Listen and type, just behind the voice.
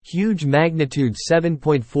Huge magnitude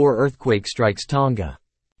 7.4 earthquake strikes Tonga.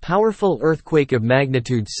 Powerful earthquake of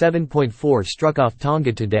magnitude 7.4 struck off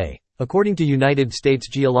Tonga today, according to United States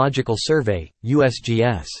Geological Survey,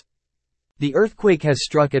 USGS. The earthquake has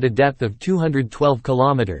struck at a depth of 212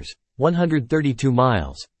 kilometers, 132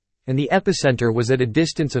 miles, and the epicenter was at a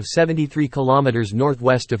distance of 73 kilometers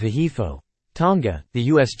northwest of Hihifo, Tonga, the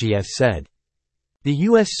USGS said. The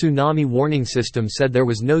U.S. Tsunami Warning System said there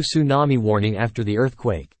was no tsunami warning after the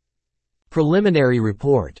earthquake. Preliminary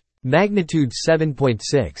report. Magnitude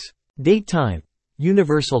 7.6. Date time.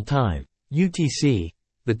 Universal Time. UTC.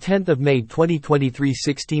 The 10th of May 2023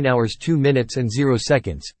 16 hours 2 minutes and 0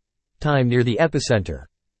 seconds. Time near the epicenter.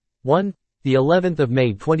 1. The 11th of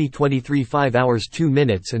May 2023 5 hours 2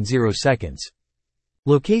 minutes and 0 seconds.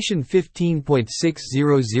 Location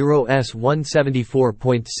 15.600 S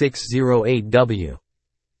 174.608 W.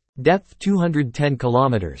 Depth 210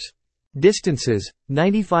 kilometers. Distances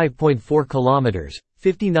 95.4 kilometers,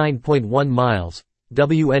 59.1 miles.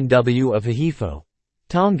 WNW of Hihifo,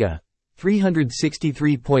 Tonga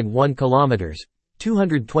 363.1 kilometers,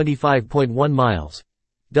 225.1 miles.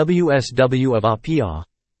 WSW of Apia,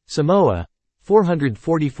 Samoa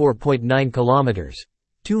 444.9 kilometers,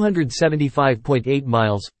 275.8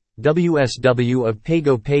 miles. WSW of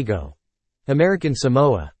Pago Pago, American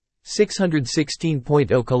Samoa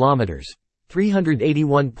 616.0 kilometers,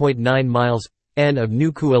 381.9 miles. N of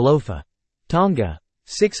Nuku'alofa, Tonga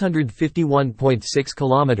 651.6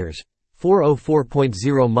 kilometers,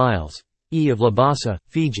 404.0 miles. E of Labasa,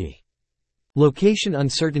 Fiji. Location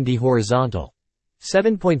uncertainty horizontal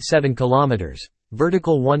 7.7 kilometers,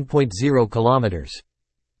 vertical 1.0 kilometers.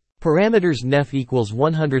 Parameters Nef equals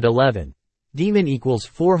 111, Demon equals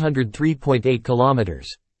 403.8 kilometers.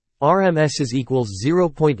 RMS is equals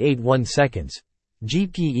 0.81 seconds.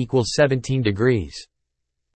 GP equals 17 degrees.